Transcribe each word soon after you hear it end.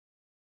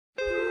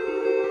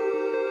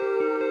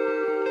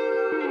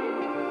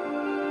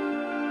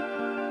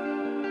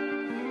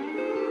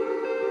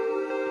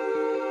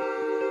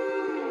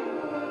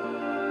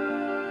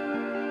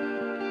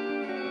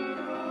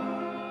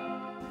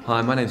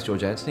Hi, my name's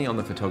George Anthony. I'm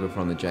the photographer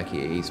on the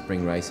Jacqui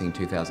Spring Racing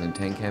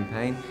 2010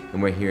 campaign, and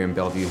we're here in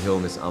Bellevue Hill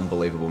in this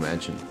unbelievable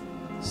mansion.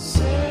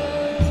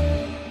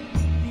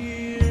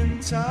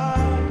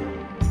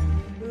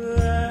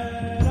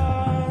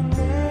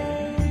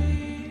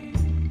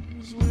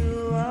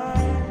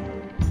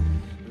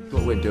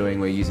 What we're doing,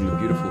 we're using the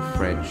beautiful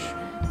French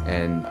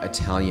and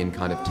Italian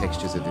kind of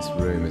textures of this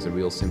room as a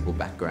real simple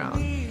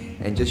background,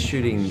 and just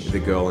shooting the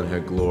girl in her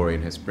glory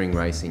in her spring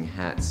racing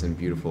hats and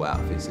beautiful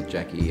outfits that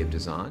Jacqui have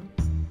designed.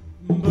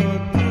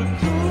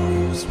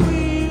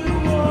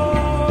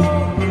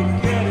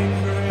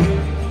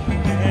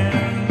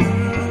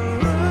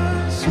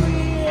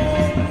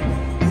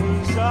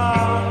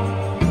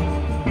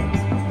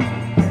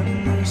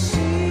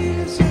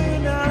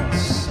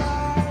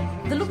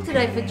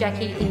 Today for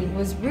Jacqui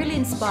was really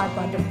inspired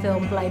by the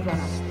film Blade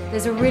Runner.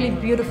 There's a really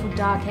beautiful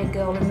dark-haired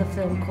girl in the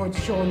film called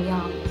Sean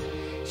Young.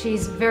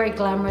 She's very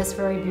glamorous,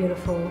 very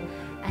beautiful,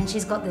 and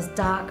she's got this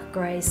dark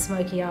grey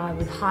smoky eye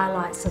with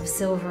highlights of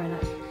silver in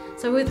it.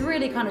 So we've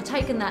really kind of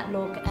taken that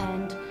look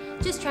and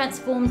just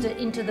transformed it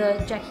into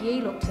the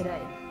Jacqui look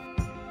today.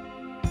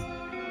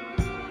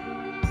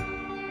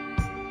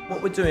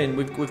 What we're doing,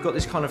 we've got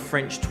this kind of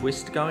French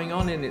twist going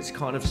on, and it's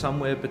kind of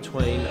somewhere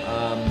between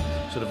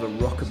sort of a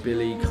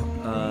rockabilly,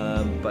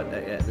 but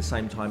at the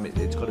same time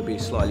it's got to be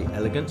slightly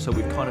elegant. So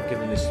we've kind of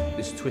given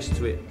this twist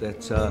to it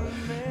that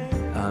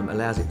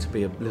allows it to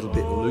be a little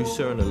bit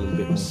looser and a little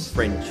bit more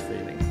French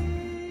feeling.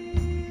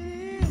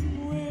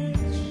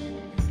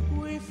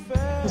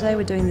 Today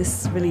we're doing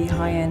this really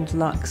high-end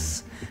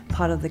luxe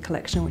part of the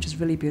collection, which is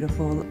really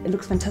beautiful. It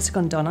looks fantastic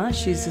on Donna.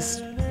 She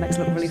just makes it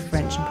look really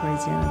French and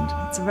Parisian,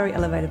 and it's a very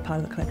elevated part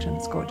of the collection.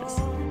 It's gorgeous.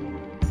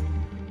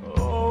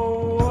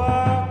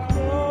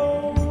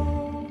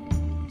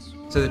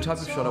 So the type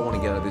of shot I want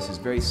to get out of this is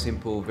very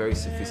simple, very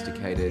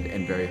sophisticated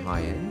and very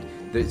high-end.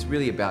 It's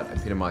really about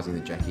epitomising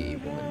the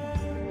Jacqui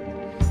woman.